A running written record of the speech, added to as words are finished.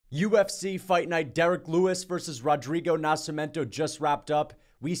UFC Fight Night Derrick Lewis versus Rodrigo Nascimento just wrapped up.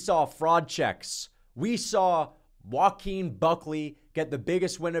 We saw fraud checks. We saw Joaquin Buckley get the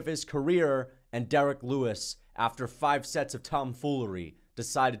biggest win of his career, and Derrick Lewis, after 5 sets of tomfoolery,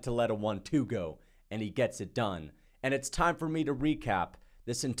 decided to let a 1-2 go, and he gets it done. And it's time for me to recap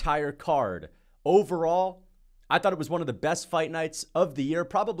this entire card. Overall, I thought it was one of the best fight nights of the year,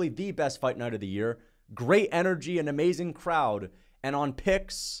 probably the best fight night of the year. Great energy, an amazing crowd. And on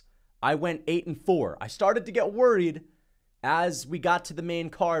picks, I went 8-4. I started to get worried as we got to the main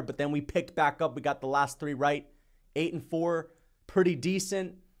card, but then we picked back up. We got the last 3 right. 8-4, pretty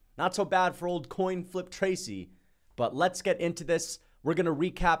decent. Not so bad for old coin flip Tracy. But let's get into this. We're going to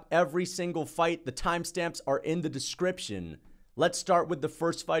recap every single fight. The timestamps are in the description. Let's start with the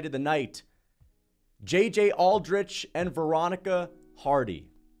first fight of the night. JJ Aldrich and Veronica Hardy.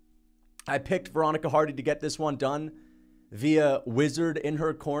 I picked Veronica Hardy to get this one done via Wizard in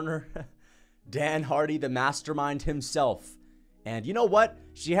her corner. Dan Hardy, the mastermind himself. And you know what?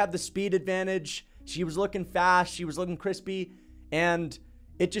 She had the speed advantage. She was looking fast. She was looking crispy. And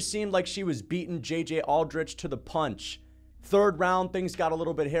it just seemed like she was beating JJ Aldrich to the punch. Third round, things got a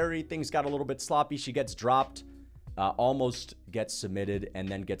little bit hairy. Things got a little bit sloppy. She gets dropped. Almost gets submitted and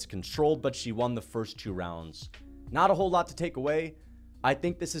then gets controlled, but she won the first 2 rounds. Not a whole lot to take away. I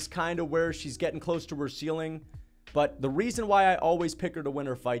think this is kind of where she's getting close to her ceiling. But the reason why I always pick her to win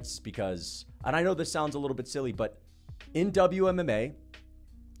her fights is because, and I know this sounds a little bit silly, but in WMMA,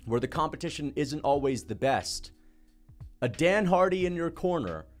 where the competition isn't always the best, a Dan Hardy in your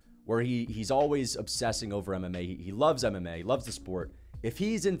corner, where he's always obsessing over MMA, he loves MMA, he loves the sport. If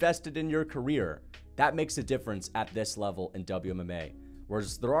he's invested in your career, that makes a difference at this level in WMMA.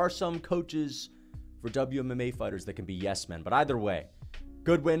 Whereas there are some coaches for WMMA fighters that can be yes men. But either way,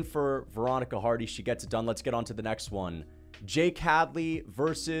 good win for Veronica Hardy. She gets it done. Let's get on to the next one. Jake Hadley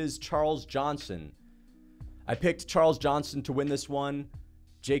versus Charles Johnson. I picked Charles Johnson to win this one.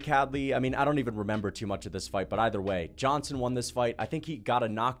 Jake Hadley, I mean, I don't even remember too much of this fight, but either way, Johnson won this fight. I think he got a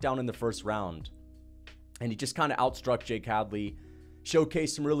knockdown in the first round, and he just kind of outstruck Jake Hadley,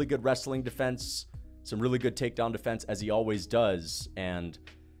 showcased some really good wrestling defense, some really good takedown defense, as he always does, and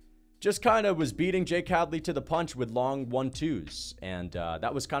just kind of was beating Jake Hadley to the punch with long 1-2s, and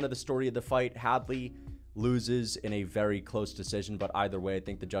that was kind of the story of the fight. Hadley loses in a very close decision, but either way, I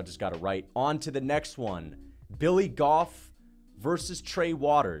think the judges got it right. On to the next one. Billy Goff versus Trey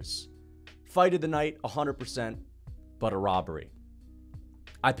Waters. Fight of the night, 100%, but a robbery.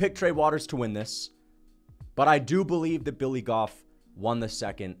 I picked Trey Waters to win this, but I do believe that Billy Goff won the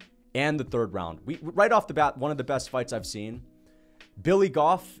second and the third round. Right off the bat, one of the best fights I've seen. Billy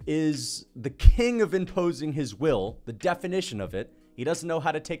Goff is the king of imposing his will, the definition of it. He doesn't know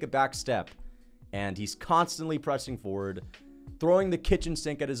how to take a back step, and he's constantly pressing forward, throwing the kitchen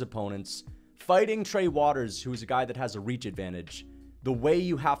sink at his opponents, fighting Trey Waters, who's a guy that has a reach advantage. The way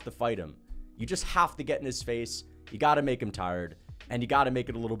you have to fight him, you just have to get in his face. You got to make him tired, and you got to make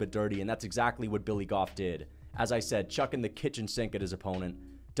it a little bit dirty, and that's exactly what Billy Goff did. As I said, chucking the kitchen sink at his opponent,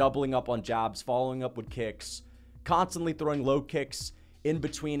 doubling up on jabs, following up with kicks, constantly throwing low kicks in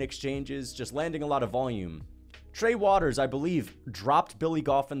between exchanges, just landing a lot of volume. Trey Waters, I believe, dropped Billy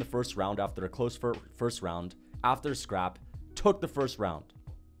Goff in the first round after a close first round, after a scrap, took the first round.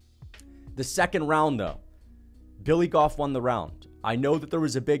 The second round, though, Billy Goff won the round. I know that there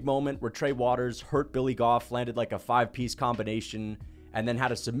was a big moment where Trey Waters hurt Billy Goff, landed like a 5-piece combination, and then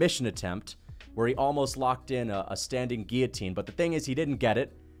had a submission attempt where he almost locked in a standing guillotine. But the thing is, he didn't get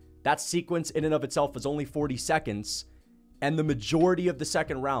it. That sequence in and of itself was only 40 seconds, and the majority of the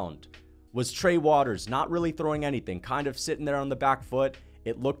second round was Trey Waters not really throwing anything, kind of sitting there on the back foot.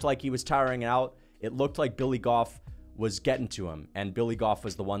 It looked like he was tiring out. It looked like Billy Goff was getting to him, and Billy Goff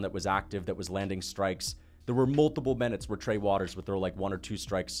was the one that was active, that was landing strikes. There were multiple minutes where Trey Waters would throw like 1 or 2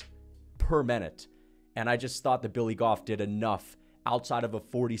 strikes per minute, and I just thought that Billy Goff did enough outside of a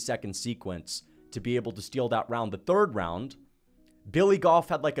 40-second sequence to be able to steal that round. The third round, Billy Goff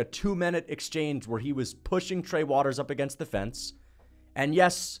had like a 2-minute exchange where he was pushing Trey Waters up against the fence, and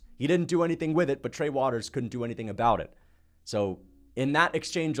yes, he didn't do anything with it, but Trey Waters couldn't do anything about it. So in that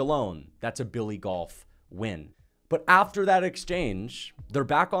exchange alone, that's a Billy Goff win. But after that exchange, they're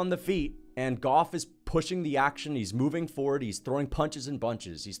back on the feet, and Goff is pushing the action. He's moving forward. He's throwing punches and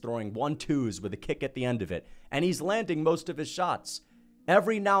bunches. He's throwing 1-2s with a kick at the end of it, and he's landing most of his shots.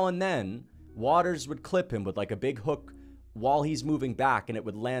 Every now and then, Waters would clip him with like a big hook while he's moving back, and it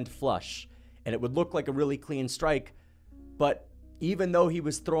would land flush, and it would look like a really clean strike. But even though he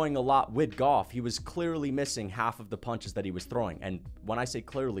was throwing a lot with Goff, he was clearly missing half of the punches that he was throwing. And when I say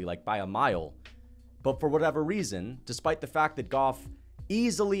clearly, like by a mile. But for whatever reason, despite the fact that Goff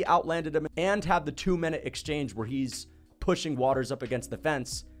easily outlanded him, and had the 2-minute exchange where he's pushing Waters up against the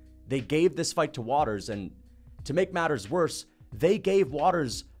fence. They gave this fight to Waters, and to make matters worse, they gave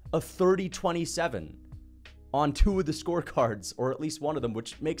Waters a 30-27 on 2 of the scorecards, or at least one of them,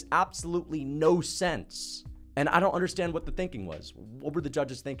 which makes absolutely no sense. And I don't understand what the thinking was. What were the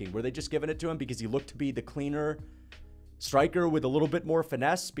judges thinking? Were they just giving it to him because he looked to be the cleaner striker with a little bit more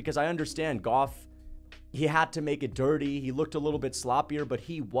finesse? Because I understand Goff, he had to make it dirty. He looked a little bit sloppier, but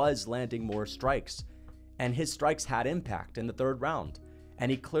he was landing more strikes. And his strikes had impact in the 3rd round. And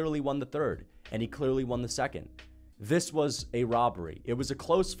he clearly won the 3rd. And he clearly won the 2nd. This was a robbery. It was a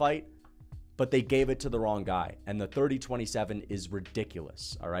close fight, but they gave it to the wrong guy. And the 30-27 is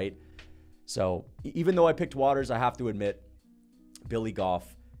ridiculous, all right? So even though I picked Waters, I have to admit, Billy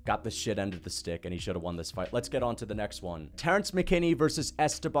Goff got the shit end of the stick, and he should have won this fight. Let's get on to the next one. Terrence McKinney versus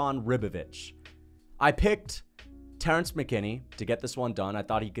Esteban Ribovics. I picked Terrence McKinney to get this one done. I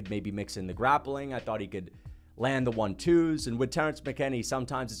thought he could maybe mix in the grappling. I thought he could land the 1-2s. And with Terrence McKinney,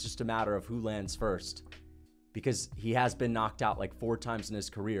 sometimes it's just a matter of who lands first, because he has been knocked out like 4 times in his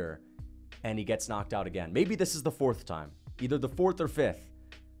career, and he gets knocked out again. Maybe this is the 4th time, either the 4th or 5th.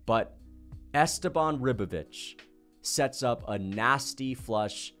 But Esteban Ribovics sets up a nasty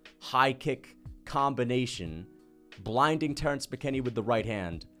flush high kick combination, blinding Terrence McKinney with the right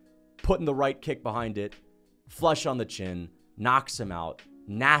hand, putting the right kick behind it, flush on the chin, knocks him out.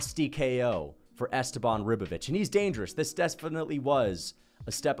 Nasty KO for Esteban Ribovics. And he's dangerous. This definitely was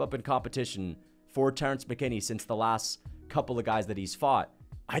a step up in competition for Terrence McKinney since the last couple of guys that he's fought.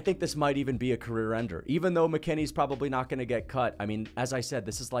 I think this might even be a career ender, even though McKinney's probably not going to get cut. I mean, as I said,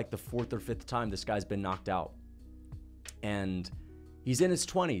 this is like the 4th or 5th time this guy's been knocked out. And he's in his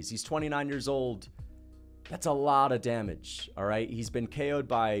 20s. He's 29 years old. That's a lot of damage, all right? He's been KO'd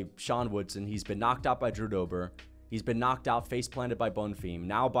by Sean Woodsen. He's been knocked out by Drew Dober. He's been knocked out, face-planted by Bonfim,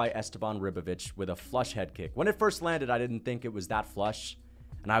 now by Esteban Ribovics with a flush head kick. When it first landed, I didn't think it was that flush,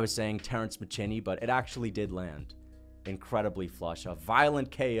 and I was saying Terrence McKinney, but it actually did land. Incredibly flush, a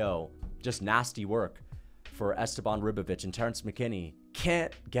violent KO, just nasty work for Esteban Ribovics, and Terrence McKinney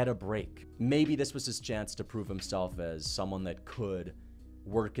can't get a break. Maybe this was his chance to prove himself as someone that could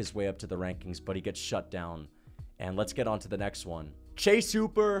work his way up to the rankings, but he gets shut down. And let's get on to the next one. Chase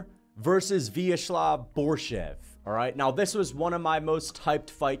Hooper versus Vyacheslav Borshchev. All right, now this was one of my most hyped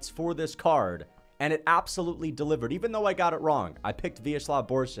fights for this card, and it absolutely delivered. Even though I got it wrong, I picked Vyacheslav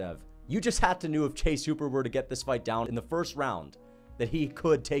Borshchev. You just had to know if Chase Hooper were to get this fight down in the 1st round that he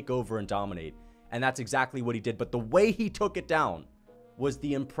could take over and dominate. And that's exactly what he did. But the way he took it down was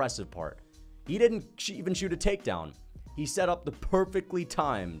the impressive part. He didn't even shoot a takedown. He set up the perfectly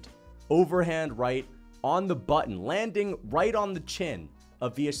timed overhand right on the button, landing right on the chin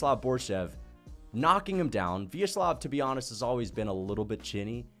of Vyacheslav Borshchev, knocking him down. Vyacheslav, to be honest, has always been a little bit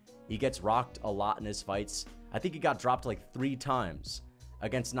chinny. He gets rocked a lot in his fights. I think he got dropped like 3 times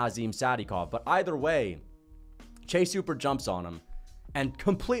against Nazim Sadikov. But either way, Chase Hooper jumps on him and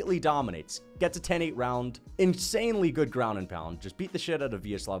completely dominates. Gets a 10-8 round. Insanely good ground and pound. Just beat the shit out of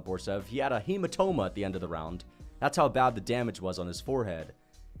Vyacheslav Borshchev. He had a hematoma at the end of the round. That's how bad the damage was on his forehead.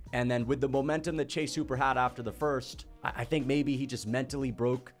 And then with the momentum that Chase Hooper had after the first, I think maybe he just mentally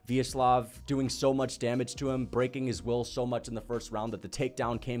broke Vyacheslav, doing so much damage to him, breaking his will so much in the 1st round that the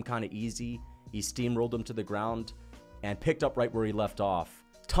takedown came kind of easy. He steamrolled him to the ground and picked up right where he left off.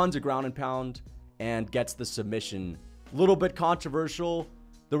 Tons of ground and pound, and gets the submission. Little bit controversial.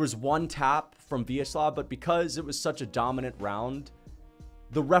 There was 1 tap from Vyacheslav, but because it was such a dominant round,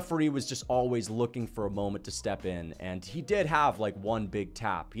 the referee was just always looking for a moment to step in, and he did have like 1 big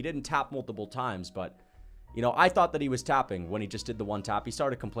tap. He didn't tap multiple times, but you know, I thought that he was tapping when he just did the 1 tap. He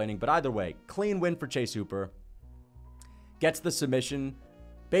started complaining, but either way, clean win for Chase Hooper. Gets the submission.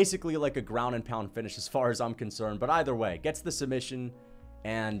 Basically like a ground and pound finish as far as I'm concerned. But either way, gets the submission.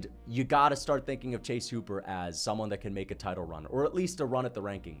 And you got to start thinking of Chase Hooper as someone that can make a title run. Or at least a run at the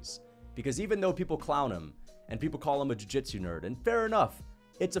rankings. Because even though people clown him and people call him a jiu-jitsu nerd, and fair enough,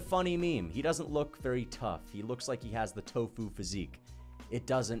 it's a funny meme. He doesn't look very tough. He looks like he has the tofu physique. It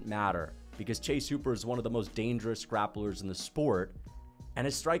doesn't matter. Because Chase Hooper is one of the most dangerous grapplers in the sport. And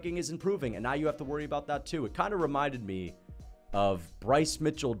his striking is improving. And now you have to worry about that too. It kind of reminded me of Bryce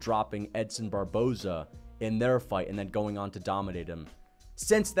Mitchell dropping Edson Barboza in their fight and then going on to dominate him.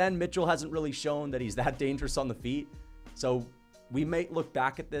 Since then, Mitchell hasn't really shown that he's that dangerous on the feet. So we may look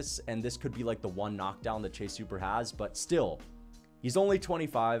back at this and this could be like the 1 knockdown that Chase Hooper has. But still, he's only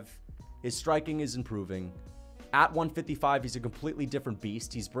 25. His striking is improving. At 155, he's a completely different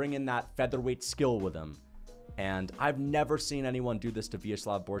beast. He's bringing that featherweight skill with him. And I've never seen anyone do this to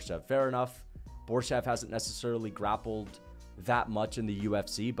Vyacheslav Borshchev. Fair enough, Borshchev hasn't necessarily grappled that much in the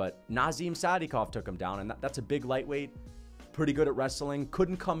UFC, but Nazim Sadikov took him down, and that's a big lightweight, pretty good at wrestling,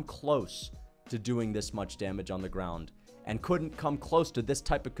 couldn't come close to doing this much damage on the ground, and couldn't come close to this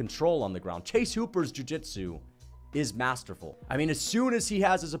type of control on the ground. Chase Hooper's jiu-jitsu is masterful. I mean, as soon as he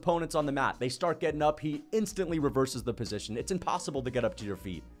has his opponents on the mat, they start getting up, he instantly reverses the position. It's impossible to get up to your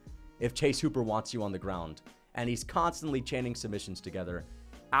feet if Chase Hooper wants you on the ground. And he's constantly chaining submissions together,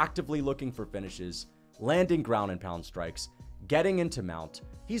 actively looking for finishes, landing ground and pound strikes, getting into mount.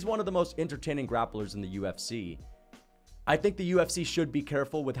 He's one of the most entertaining grapplers in the UFC. I think the UFC should be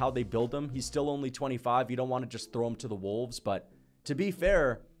careful with how they build him. He's still only 25. You don't want to just throw him to the wolves. But to be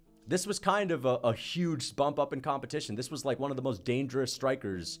fair, this was kind of a huge bump up in competition. This was like one of the most dangerous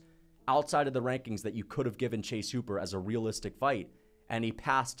strikers outside of the rankings that you could have given Chase Hooper as a realistic fight. And he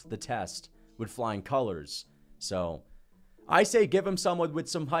passed the test with flying colors. So I say give him someone with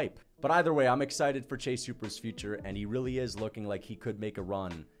some hype. But either way, I'm excited for Chase Hooper's future. And he really is looking like he could make a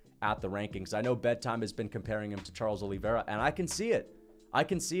run at the rankings. I know Bedtime has been comparing him to Charles Oliveira, and I can see it. I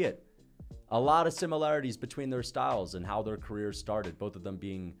can see it. A lot of similarities between their styles and how their careers started, both of them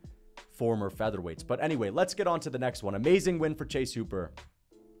being former featherweights. But anyway, let's get on to the next one. Amazing win for Chase Hooper.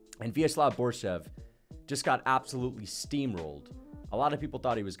 And Vyacheslav Borshchev just got absolutely steamrolled. A lot of people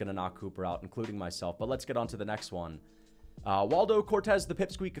thought he was going to knock Hooper out, including myself. But let's get on to the next one. Waldo Cortez, the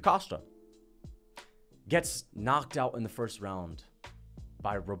Pipsqueak Acosta, gets knocked out in the first round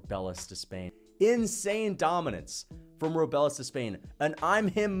by Robelis Despaigne. Insane dominance from Robelis Despaigne. An I'm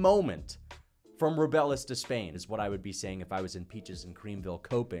him moment from Robelis Despaigne is what I would be saying if I was in Peaches and Creamville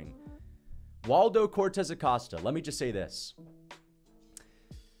coping. Waldo Cortez Acosta, let me just say this.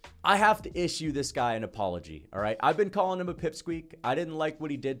 I have to issue this guy an apology, all right? I've been calling him a pipsqueak. I didn't like what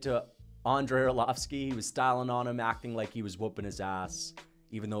he did to Andrei Arlovski. He was styling on him, acting like he was whooping his ass,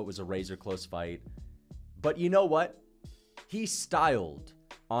 even though it was a razor close fight. But you know what? He styled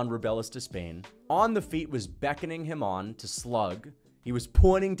on Robelis Despaigne. On the feet, was beckoning him on to slug. He was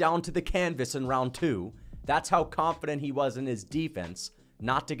pointing down to the canvas in round 2. That's how confident he was in his defense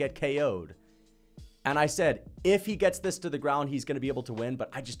not to get KO'd. And I said, if he gets this to the ground, he's going to be able to win, but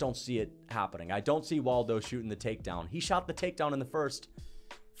I just don't see it happening. I don't see Waldo shooting the takedown. He shot the takedown in the first,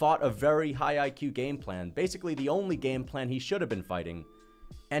 fought a very high IQ game plan, basically the only game plan he should have been fighting,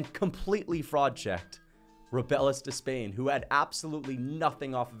 and completely fraud checked Robelis Despaigne, who had absolutely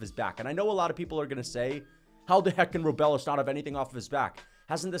nothing off of his back. And I know a lot of people are going to say, how the heck can Robelis not have anything off of his back?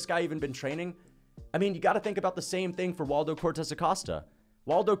 Hasn't this guy even been training? I mean, you got to think about the same thing for Waldo Cortez Acosta.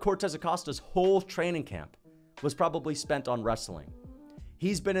 Waldo Cortez Acosta's whole training camp was probably spent on wrestling.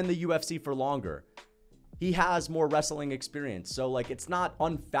 He's been in the UFC for longer. He has more wrestling experience. So, like, it's not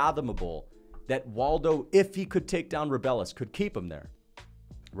unfathomable that Waldo, if he could take down Robelis, could keep him there,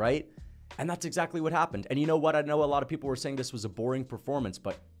 right? And that's exactly what happened. And you know what? I know a lot of people were saying this was a boring performance,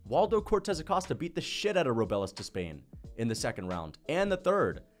 but Waldo Cortez Acosta beat the shit out of Robelis Despaigne in the second round and the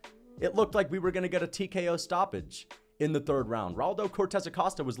third. It looked like we were going to get a TKO stoppage in the third round. Waldo Cortez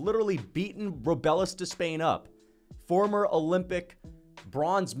Acosta was literally beating Robelis Despaigne up, former Olympic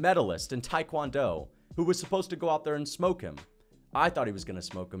bronze medalist in Taekwondo, who was supposed to go out there and smoke him. I thought he was going to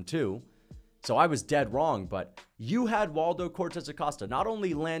smoke him too. So I was dead wrong, but you had Waldo Cortez Acosta not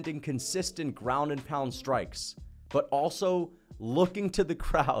only landing consistent ground and pound strikes, but also looking to the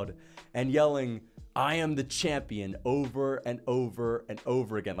crowd and yelling, I am the champion, over and over and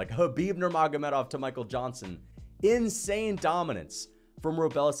over again. Like Khabib Nurmagomedov to Michael Johnson. Insane dominance from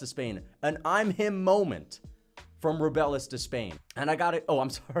Robelis Despaigne. An I'm him moment from Robelis Despaigne. And I got it. Oh, I'm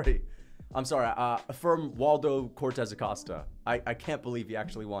sorry. From Waldo Cortez Acosta. I can't believe he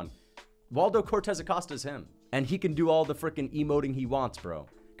actually won. Waldo Cortez Acosta is him. And he can do all the freaking emoting he wants, bro.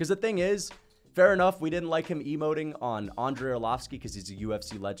 Because the thing is, fair enough, we didn't like him emoting on Andrei Arlovski because he's a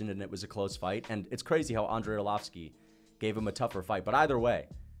UFC legend and it was a close fight. And it's crazy how Andrei Arlovski gave him a tougher fight. But either way,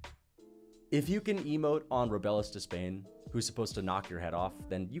 if you can emote on Robelis Despaigne, who's supposed to knock your head off,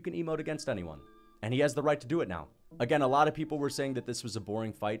 then you can emote against anyone. And he has the right to do it now. Again, a lot of people were saying that this was a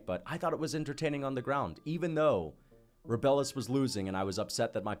boring fight, but I thought it was entertaining on the ground, even though Robelis was losing and I was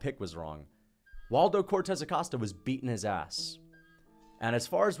upset that my pick was wrong. Waldo Cortez Acosta was beating his ass. And as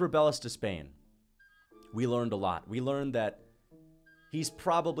far as Robelis Despaigne, we learned a lot. We learned that he's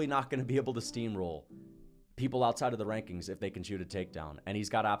probably not going to be able to steamroll people outside of the rankings if they can shoot a takedown. And he's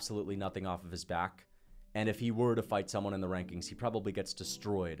got absolutely nothing off of his back. And if he were to fight someone in the rankings, he probably gets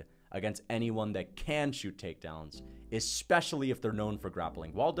destroyed against anyone that can shoot takedowns, especially if they're known for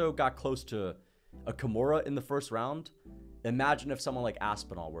grappling. Waldo got close to a Kimura in the first round. Imagine if someone like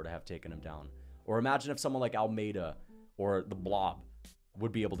Aspinall were to have taken him down. Or imagine if someone like Almeida or the Blob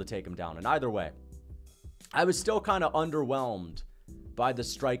would be able to take him down. And either way, I was still kind of underwhelmed by the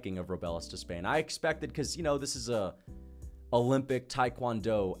striking of Robelis Despaigne. I expected, because, you know, this is a Olympic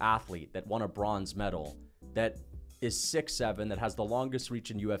Taekwondo athlete that won a bronze medal, that is 6'7", that has the longest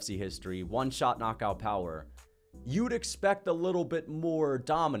reach in UFC history, one-shot knockout power. You'd expect a little bit more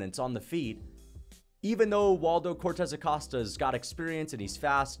dominance on the feet. Even though Waldo Cortez Acosta's got experience and he's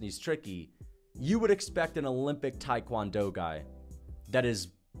fast and he's tricky, you would expect an Olympic Taekwondo guy that is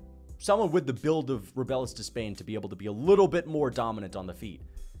someone with the build of Robelis Despaigne to be able to be a little bit more dominant on the feet,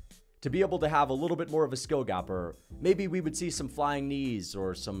 to be able to have a little bit more of a skill gap, or maybe we would see some flying knees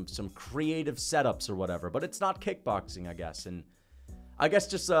or some creative setups or whatever, but it's not kickboxing, I guess. And I guess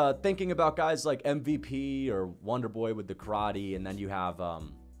just thinking about guys like MVP or Wonderboy with the karate, and then you have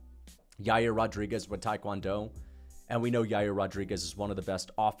Yair Rodriguez with Taekwondo, and we know Yair Rodriguez is one of the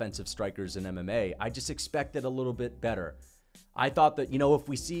best offensive strikers in MMA. I just expected a little bit better. I thought that, you know, if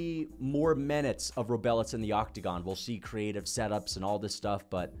we see more minutes of Robelis in the octagon, we'll see creative setups and all this stuff,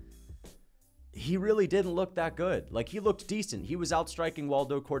 but he really didn't look that good. Like, he looked decent. He was outstriking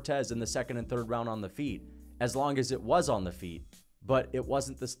Waldo Cortez in the second and third round on the feet, as long as it was on the feet, but it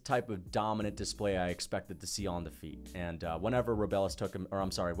wasn't this type of dominant display I expected to see on the feet. And whenever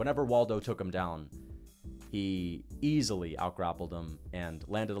whenever Waldo took him down, he easily outgrappled him and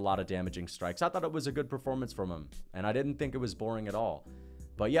landed a lot of damaging strikes. I thought it was a good performance from him, and I didn't think it was boring at all.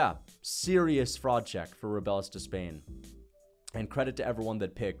 But yeah, serious fraud check for Robelis Despaigne. And credit to everyone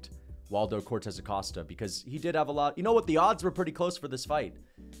that picked Waldo Cortez Acosta, because he did have a lot. You know what? The odds were pretty close for this fight.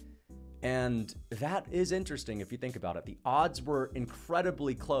 And that is interesting if you think about it. The odds were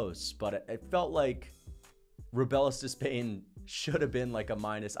incredibly close, but it felt like Robelis Despaigne should have been like a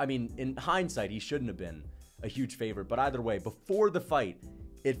minus. I mean, in hindsight, he shouldn't have been a huge favorite. But either way, before the fight,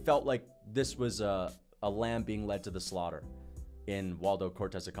 it felt like this was a lamb being led to the slaughter in Waldo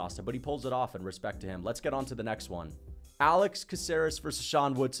Cortez Acosta. But he pulls it off, and respect to him. Let's get on to the next one. Alex Caceres versus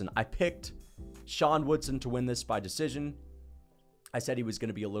Sean Woodsen. I picked Sean Woodsen to win this by decision. I said he was going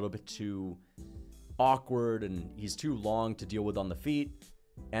to be a little bit too awkward and he's too long to deal with on the feet.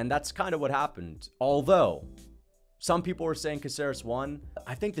 And that's kind of what happened. Although some people were saying Caceres won.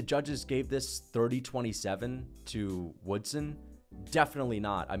 I think the judges gave this 30-27 to Woodsen. Definitely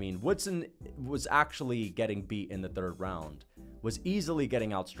not. I mean, Woodsen was actually getting beat in the third round, was easily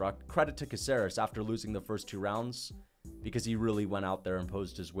getting outstruck. Credit to Caceres after losing the first 2 rounds, because he really went out there,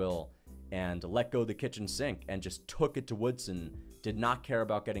 imposed his will, and let go the kitchen sink and just took it to Woodsen, did not care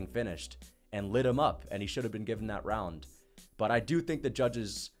about getting finished, and lit him up, and he should have been given that round. But I do think the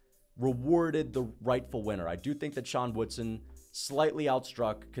judges rewarded the rightful winner. I do think that Sean Woodsen slightly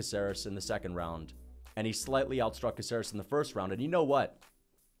outstruck Caceres in the second round, and he slightly outstruck Caceres in the first round. And you know what?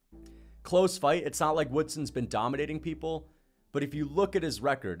 Close fight. It's not like Woodsen's been dominating people, but if you look at his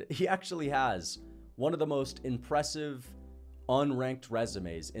record, he actually has one of the most impressive unranked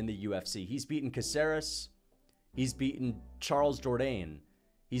resumes in the UFC. He's beaten Caceres, he's beaten Charles Jourdain,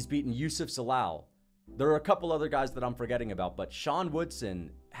 he's beaten Yusuf Zalal. There are a couple other guys that I'm forgetting about, but Sean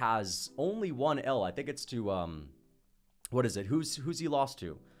Woodsen has only one L. I think it's to what is it? Who's he lost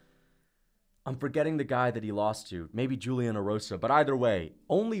to? I'm forgetting the guy that he lost to. Maybe Julian Erosa. But either way,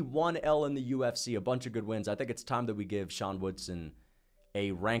 only one L in the UFC, a bunch of good wins. I think it's time that we give Sean Woodsen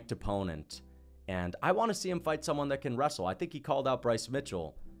a ranked opponent. And I want to see him fight someone that can wrestle. I think he called out Bryce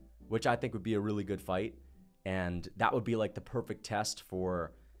Mitchell, which I think would be a really good fight. And that would be like the perfect test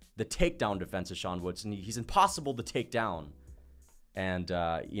for the takedown defense of Sean Woodsen. He's impossible to take down. And,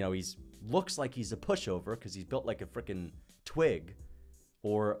 you know, looks like he's a pushover because he's built like a freaking twig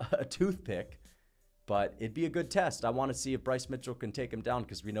or a toothpick. But it'd be a good test. I want to see if Bryce Mitchell can take him down,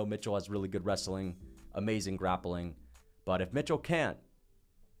 because we know Mitchell has really good wrestling, amazing grappling. But if Mitchell can't,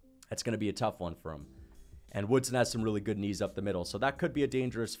 that's going to be a tough one for him. And Woodsen has some really good knees up the middle. So that could be a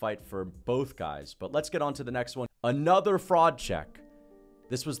dangerous fight for both guys. But let's get on to the next one. Another fraud check.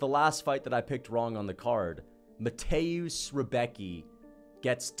 This was the last fight that I picked wrong on the card. Mateusz Rebecki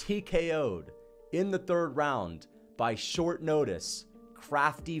gets TKO'd in the third round by short notice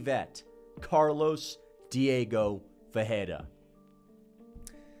crafty vet Carlos Diego Ferreira.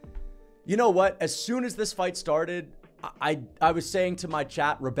 You know what? As soon as this fight started, I was saying to my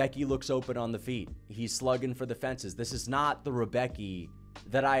chat, Rebecki looks open on the feet. He's slugging for the fences. This is not the Rebecki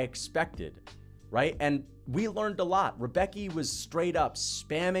that I expected, right? And we learned a lot. Rebecki was straight up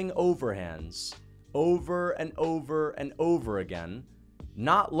spamming overhands over and over and over again,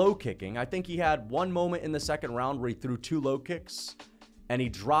 not low kicking. I think he had one moment in the second round where he threw 2 low kicks and he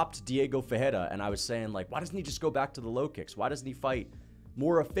dropped Diego Ferreira. And I was saying, like, why doesn't he just go back to the low kicks? Why doesn't he fight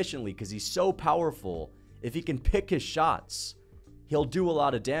more efficiently? Because he's so powerful. If he can pick his shots, he'll do a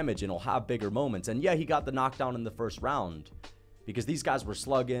lot of damage and he'll have bigger moments. And yeah, he got the knockdown in the first round because these guys were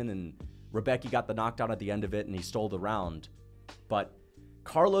slugging, and Rebecki got the knockdown at the end of it and he stole the round. But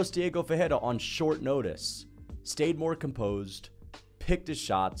Carlos Diego Ferreira, on short notice, stayed more composed, picked his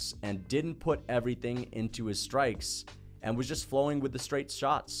shots, and didn't put everything into his strikes and was just flowing with the straight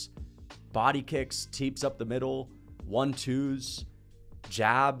shots. Body kicks, teeps up the middle, 1-2s,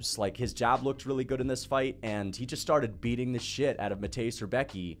 jabs. Like, his jab looked really good in this fight, and he just started beating the shit out of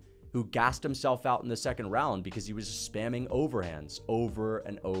Rebecki, who gassed himself out in the second round because he was just spamming overhands over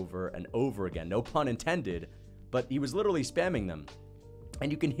and over and over again. No pun intended, but he was literally spamming them.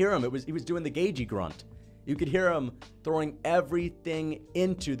 And you can hear him. He was doing the Gagey grunt. You could hear him throwing everything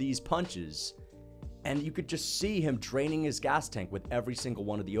into these punches. And you could just see him draining his gas tank with every single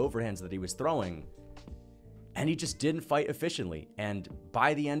one of the overhands that he was throwing. And he just didn't fight efficiently. And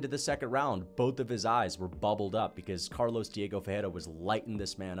by the end of the second round, both of his eyes were bubbled up because Carlos Diego Ferreira was lighting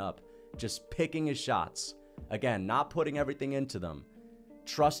this man up, just picking his shots. Again, not putting everything into them,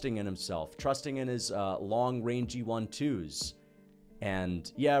 trusting in himself, trusting in his long rangey 1-2s.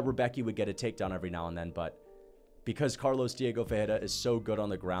 And yeah, Rebecki would get a takedown every now and then, but because Carlos Diego Ferreira is so good on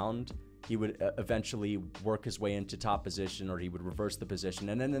the ground, he would eventually work his way into top position, or he would reverse the position.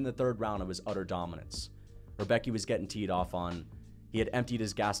 And then in the third round, it was utter dominance. Rebecki was getting teed off on. He had emptied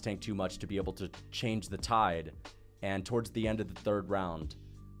his gas tank too much to be able to change the tide. And towards the end of the third round,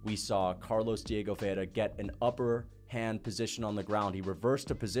 we saw Carlos Diego Ferreira get an upper hand position on the ground. He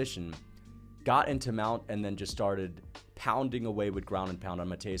reversed a position, got into mount, and then just started pounding away with ground and pound on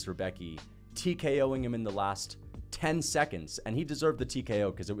Rebecki, TKOing him in the last 10 seconds. And he deserved the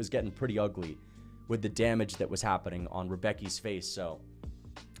TKO because it was getting pretty ugly with the damage that was happening on Rebecki's face. So,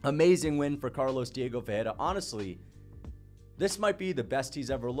 amazing win for Carlos Diego Ferreira. Honestly, this might be the best he's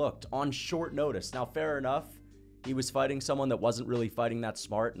ever looked on short notice. Now, fair enough, he was fighting someone that wasn't really fighting that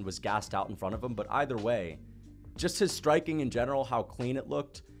smart and was gassed out in front of him. But either way, just his striking in general, how clean it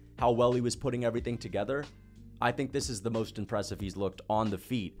looked, how well he was putting everything together, I think this is the most impressive he's looked on the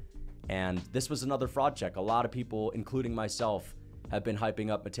feet. And this was another fraud check. A lot of people, including myself, have been hyping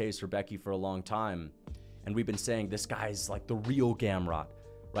up Rebecki for a long time. And we've been saying this guy's like the real Gamrot,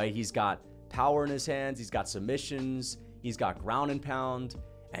 right? He's got power in his hands, he's got submissions, he's got ground and pound,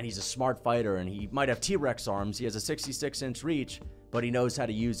 and he's a smart fighter, and he might have T-Rex arms, he has a 66-inch reach, but he knows how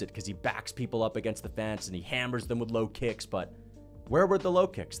to use it because he backs people up against the fence and he hammers them with low kicks. But where were the low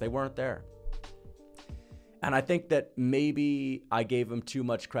kicks? They weren't there. And I think that maybe I gave him too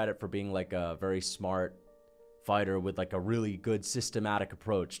much credit for being like a very smart fighter with like a really good systematic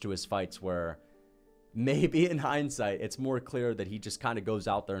approach to his fights, where maybe in hindsight, it's more clear that he just kind of goes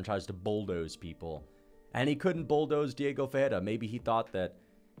out there and tries to bulldoze people. And he couldn't bulldoze Diego Ferreira. Maybe he thought that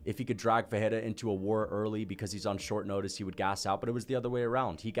if he could drag Ferreira into a war early because he's on short notice, he would gas out. But it was the other way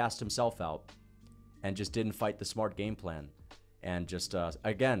around. He gassed himself out and just didn't fight the smart game plan. And just,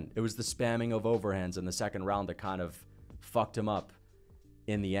 again, it was the spamming of overhands in the second round that kind of fucked him up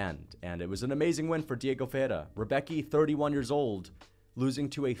in the end. And it was an amazing win for Diego Ferreira. Rebecki, 31 years old, losing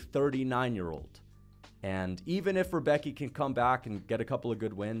to a 39-year-old. And even if Rebecki can come back and get a couple of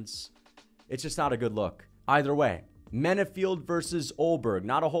good wins, it's just not a good look. Either way, Menifield versus Ulberg.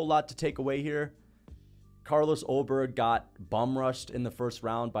 Not a whole lot to take away here. Carlos Ulberg got bum rushed in the first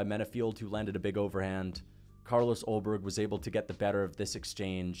round by Menifield, who landed a big overhand. Carlos Ulberg was able to get the better of this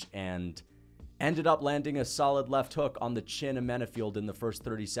exchange and ended up landing a solid left hook on the chin of Menifield in the first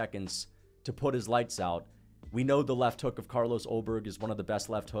 30 seconds to put his lights out. We know the left hook of Carlos Ulberg is one of the best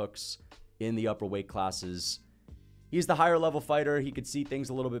left hooks in the upper weight classes. He's the higher level fighter. He could see things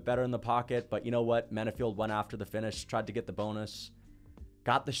a little bit better in the pocket, but you know what? Menifield went after the finish, tried to get the bonus,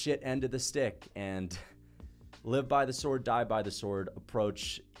 got the shit end of the stick, and live by the sword, die by the sword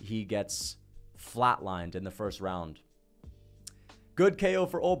approach. He gets flatlined in the first round. Good KO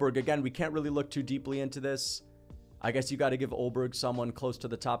for Ulberg. Again, we can't really look too deeply into this. I guess you got to give Ulberg someone close to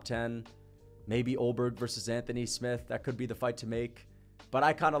the top 10. Maybe Ulberg versus Anthony Smith. That could be the fight to make. But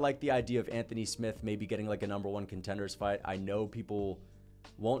I kind of like the idea of Anthony Smith maybe getting like a #1 contenders fight. I know people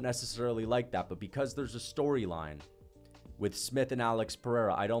won't necessarily like that, but because there's a storyline with Smith and Alex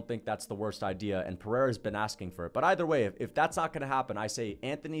Pereira, I don't think that's the worst idea, and Pereira's been asking for it. But either way, if that's not going to happen, I say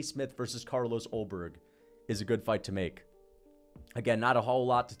Anthony Smith versus Carlos Ulberg is a good fight to make. Again, not a whole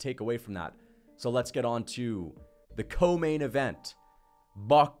lot to take away from that. So let's get on to the co-main event.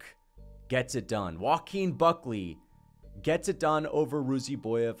 Buck gets it done. Joaquin Buckley gets it done over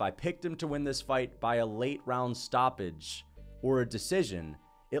Ruziboev. I picked him to win this fight by a late round stoppage or a decision.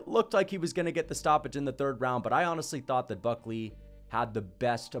 It looked like he was going to get the stoppage in the third round, but I honestly thought that Buckley had the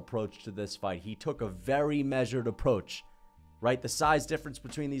best approach to this fight. He took a very measured approach, right? The size difference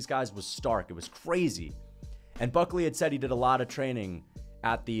between these guys was stark. It was crazy. And Buckley had said he did a lot of training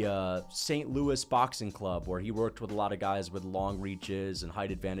at the St. Louis Boxing Club, where he worked with a lot of guys with long reaches and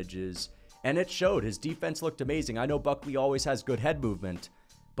height advantages. And it showed. His defense looked amazing. I know Buckley always has good head movement,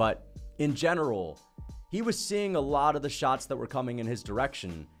 but in general, he was seeing a lot of the shots that were coming in his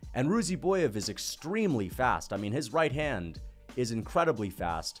direction. And Ruziboev is extremely fast. I mean, his right hand is incredibly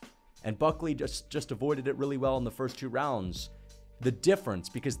fast. And Buckley just avoided it really well in the first 2 rounds. The difference,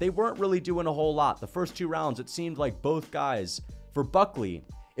 because they weren't really doing a whole lot. The first 2 rounds, it seemed like both guys, for Buckley,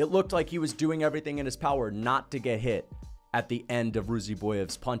 it looked like he was doing everything in his power not to get hit at the end of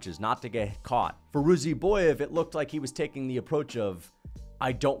Ruziboev's punches, not to get caught. For Ruziboev, it looked like he was taking the approach of,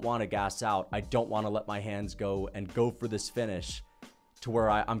 I don't want to gas out. I don't want to let my hands go and go for this finish to where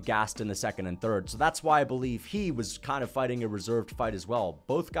I'm gassed in the second and third. So that's why I believe he was kind of fighting a reserved fight as well.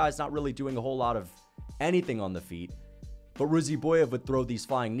 Both guys not really doing a whole lot of anything on the feet, but Ruziboev would throw these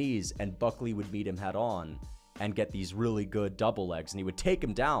flying knees and Buckley would meet him head on and get these really good double legs, and he would take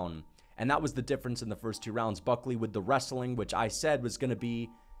him down. And that was the difference in the first 2 rounds. Buckley with the wrestling, which I said was going to be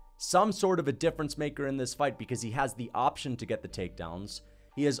some sort of a difference maker in this fight because he has the option to get the takedowns.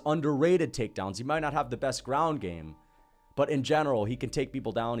 He has underrated takedowns. He might not have the best ground game, but in general, he can take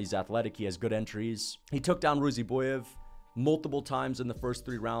people down. He's athletic. He has good entries. He took down Ruziboev multiple times in the first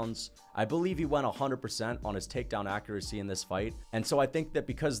 3 rounds. I believe he went 100% on his takedown accuracy in this fight. And so I think that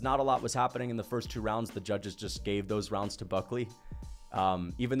because not a lot was happening in the first 2 rounds, the judges just gave those rounds to Buckley,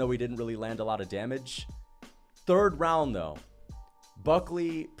 even though he didn't really land a lot of damage. 3rd round, though,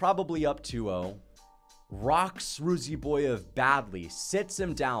 Buckley probably up 2-0, rocks Ruziboev badly, sits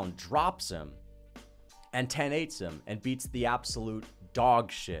him down, drops him, and 10-8s him, and beats the absolute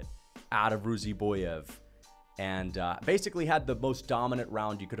dog shit out of Ruziboev. And basically had the most dominant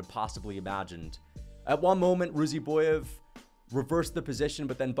round you could have possibly imagined. At one moment, Ruziboev reversed the position,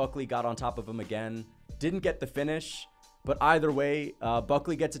 but then Buckley got on top of him again. Didn't get the finish, but either way,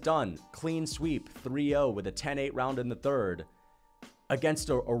 Buckley gets it done. Clean sweep, 3-0 with a 10-8 round in the 3rd against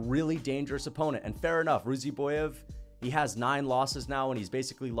a really dangerous opponent. And fair enough, Ruziboev, he has 9 losses now, and he's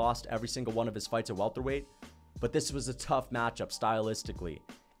basically lost every single one of his fights at welterweight. But this was a tough matchup stylistically.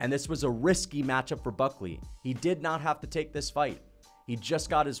 And this was a risky matchup for Buckley. He did not have to take this fight. He just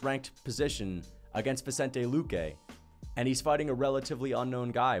got his ranked position against Vicente Luque. And he's fighting a relatively unknown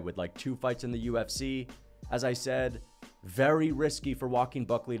guy with like 2 fights in the UFC. As I said, very risky for Joaquin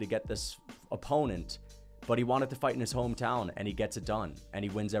Buckley to get this opponent. But he wanted to fight in his hometown, and he gets it done. And he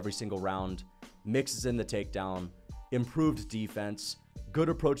wins every single round, mixes in the takedown, improved defense, good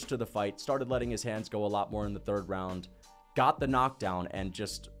approach to the fight, started letting his hands go a lot more in the 3rd round. Got the knockdown and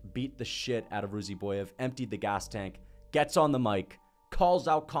just beat the shit out of Ruziboev, emptied the gas tank, gets on the mic, calls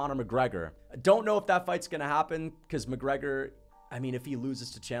out Conor McGregor. I don't know if that fight's going to happen because McGregor, I mean, if he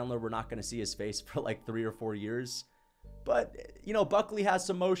loses to Chandler, we're not going to see his face for like 3 or 4 years. But, you know, Buckley has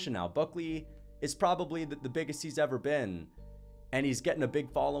some motion now. Buckley is probably the biggest he's ever been, and he's getting a big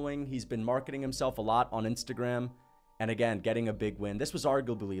following. He's been marketing himself a lot on Instagram. And again, getting a big win. This was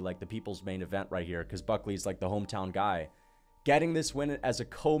arguably like the people's main event right here because Buckley's like the hometown guy. Getting this win as a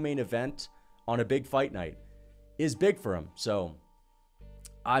co-main event on a big fight night is big for him. So,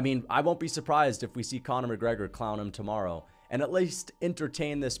 I mean, I won't be surprised if we see Conor McGregor clown him tomorrow and at least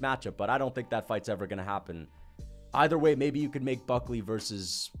entertain this matchup, but I don't think that fight's ever going to happen. Either way, maybe you could make Buckley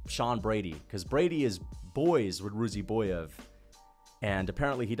versus Sean Brady because Brady is boys with Ruziboev, and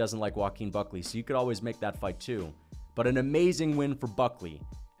apparently he doesn't like Joaquin Buckley, so you could always make that fight too. But an amazing win for Buckley.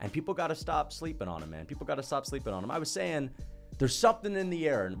 And people got to stop sleeping on him, man. People got to stop sleeping on him. I was saying there's something in the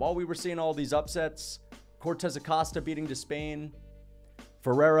air. And while we were seeing all these upsets, Cortez Acosta beating Despaigne,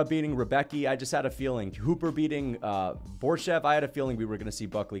 Ferreira beating Rebecki, I just had a feeling. Hooper beating Borshchev, I had a feeling we were going to see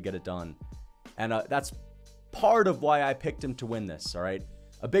Buckley get it done. And that's part of why I picked him to win this, all right?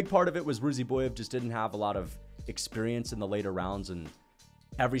 A big part of it was Ruziboev just didn't have a lot of experience in the later rounds, and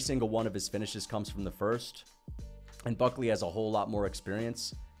every single one of his finishes comes from the first. And Buckley has a whole lot more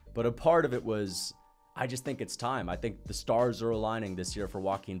experience. But a part of it was, I just think it's time. I think the stars are aligning this year for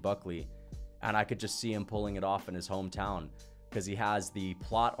Joaquin Buckley. And I could just see him pulling it off in his hometown because he has the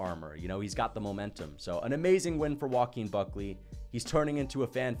plot armor. You know, he's got the momentum. So an amazing win for Joaquin Buckley. He's turning into a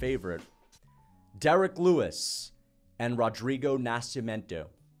fan favorite. Derrick Lewis and Rodrigo Nascimento.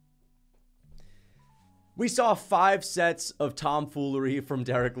 We saw 5 sets of tomfoolery from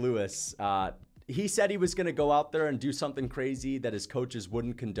Derrick Lewis. He said he was going to go out there and do something crazy that his coaches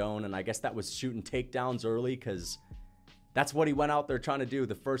wouldn't condone. And I guess that was shooting takedowns early because that's what he went out there trying to do.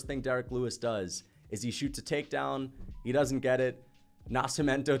 The first thing Derrick Lewis does is he shoots a takedown. He doesn't get it.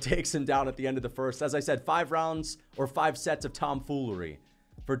 Nascimento takes him down at the end of the first. As I said, 5 rounds or 5 sets of tomfoolery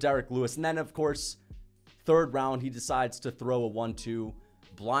for Derrick Lewis. And then, of course, third round, he decides to throw a 1-2,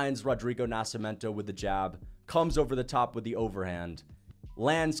 blinds Rodrigo Nascimento with the jab, comes over the top with the overhand,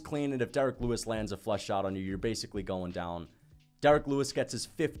 lands clean, and if Derrick Lewis lands a flush shot on you, you're basically going down. Derrick Lewis gets his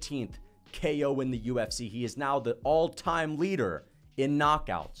 15th KO in the UFC. He is now the all-time leader in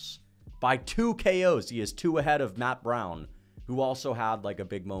knockouts. By 2 KOs, he is 2 ahead of Matt Brown, who also had like a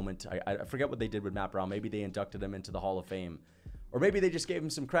big moment. I forget what they did with Matt Brown. Maybe they inducted him into the Hall of Fame. Or maybe they just gave him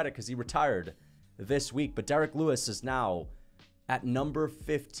some credit because he retired this week. But Derrick Lewis is now at number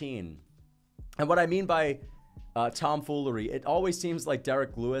 15. And what I mean by tomfoolery, it always seems like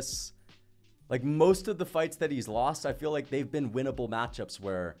Derrick Lewis, like most of the fights that he's lost, I feel like they've been winnable matchups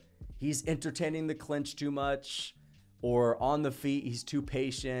where he's entertaining the clinch too much, or on the feet, he's too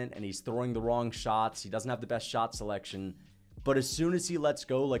patient and he's throwing the wrong shots. He doesn't have the best shot selection. But as soon as he lets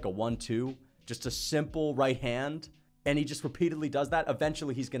go like a 1-2, just a simple right hand, and he just repeatedly does that,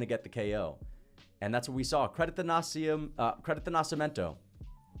 eventually he's going to get the KO. And that's what we saw. Credit the Nascimento,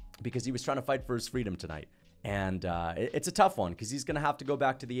 because he was trying to fight for his freedom tonight. And it's a tough one because he's going to have to go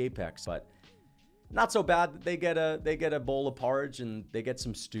back to the Apex. But not so bad. They get a bowl of porridge and they get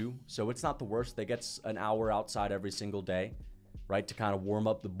some stew. So it's not the worst. They get an hour outside every single day, right, to kind of warm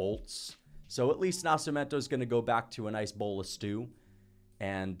up the bolts. So at least Nascimento is going to go back to a nice bowl of stew.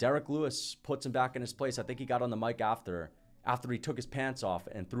 And Derrick Lewis puts him back in his place. I think he got on the mic after he took his pants off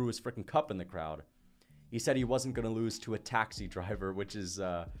and threw his freaking cup in the crowd. He said he wasn't going to lose to a taxi driver, which is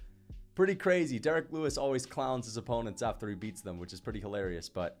pretty crazy. Derrick Lewis always clowns his opponents after he beats them, which is pretty hilarious.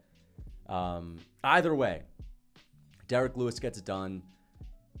 But either way, Derrick Lewis gets it done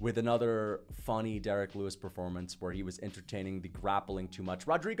with another funny Derrick Lewis performance where he was entertaining the grappling too much.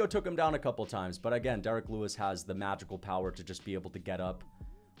 Rodrigo took him down a couple times, but again, Derrick Lewis has the magical power to just be able to get up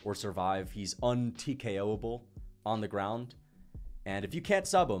or survive. He's un-TKOable on the ground. And if you can't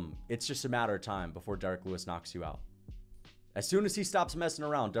sub him, it's just a matter of time before Derrick Lewis knocks you out. As soon as he stops messing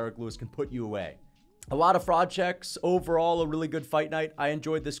around, Derrick Lewis can put you away. A lot of fraud checks. Overall, a really good fight night. I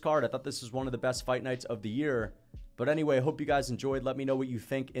enjoyed this card. I thought this was one of the best fight nights of the year. But anyway, I hope you guys enjoyed. Let me know what you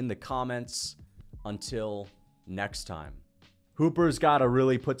think in the comments. Until next time. Hooper's got to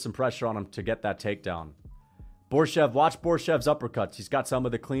really put some pressure on him to get that takedown. Borshchev, watch Borshchev's uppercuts. He's got some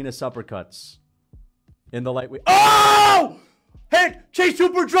of the cleanest uppercuts in the lightweight. Oh! Hit! Chase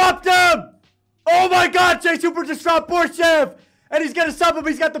Hooper dropped him! Oh my God! Chase Hooper just dropped Borshchev! And he's going to sub him.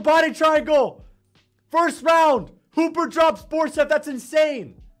 He's got the body triangle. First round. Hooper drops Borshchev. That's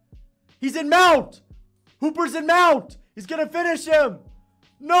insane. He's in mount. Hooper's in mount. He's going to finish him.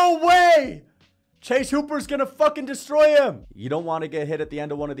 No way. Chase Hooper's going to fucking destroy him. You don't want to get hit at the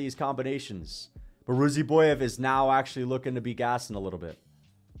end of one of these combinations. But Ruziboev is now actually looking to be gassing a little bit.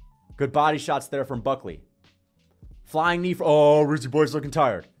 Good body shots there from Buckley. Flying knee. Oh, Ruziboev's looking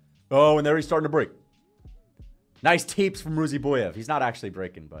tired. Oh, and there he's starting to break. Nice teeps from Ruziboev. He's not actually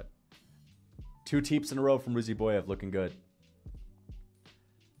breaking, but 2 teeps in a row from Ruziboev, looking good.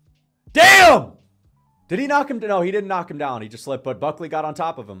 Damn! Did he knock him down? No, he didn't knock him down. He just slipped, but Buckley got on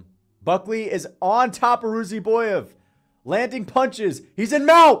top of him. Buckley is on top of Ruziboev. Landing punches. He's in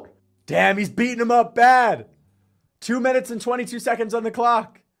mount. Damn, he's beating him up bad. 2 minutes and 22 seconds on the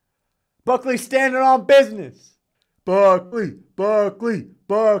clock. Buckley standing on business. Buckley, Buckley,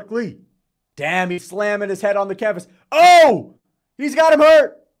 Buckley. Damn, he's slamming his head on the canvas. Oh! He's got him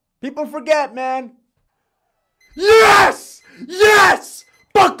hurt. People forget, man. Yes! Yes!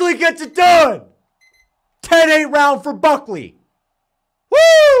 Buckley gets it done! 10-8 round for Buckley.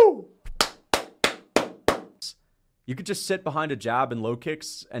 Woo! You could just sit behind a jab and low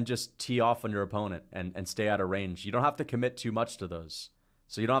kicks and just tee off on your opponent and stay out of range. You don't have to commit too much to those.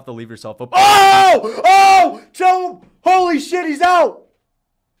 So you don't have to leave yourself open. Oh! Oh! Show him! Holy shit, he's out!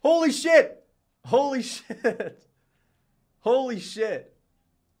 Holy shit! Holy shit! Holy shit!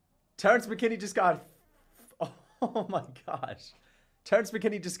 Terrence McKinney just got... Oh my gosh. Terrence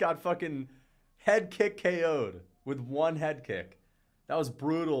McKinney just got fucking head kick KO'd with 1 head kick. That was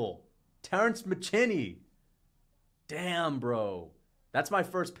brutal. Terrence McKinney. Damn, bro. That's my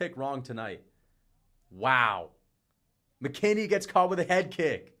first pick wrong tonight. Wow. McKinney gets caught with a head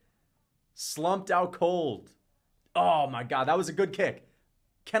kick. Slumped out cold. Oh my God, that was a good kick.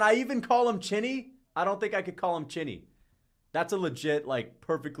 Can I even call him chinny? I don't think I could call him chinny. That's a legit, like,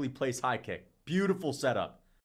 perfectly placed high kick. Beautiful setup.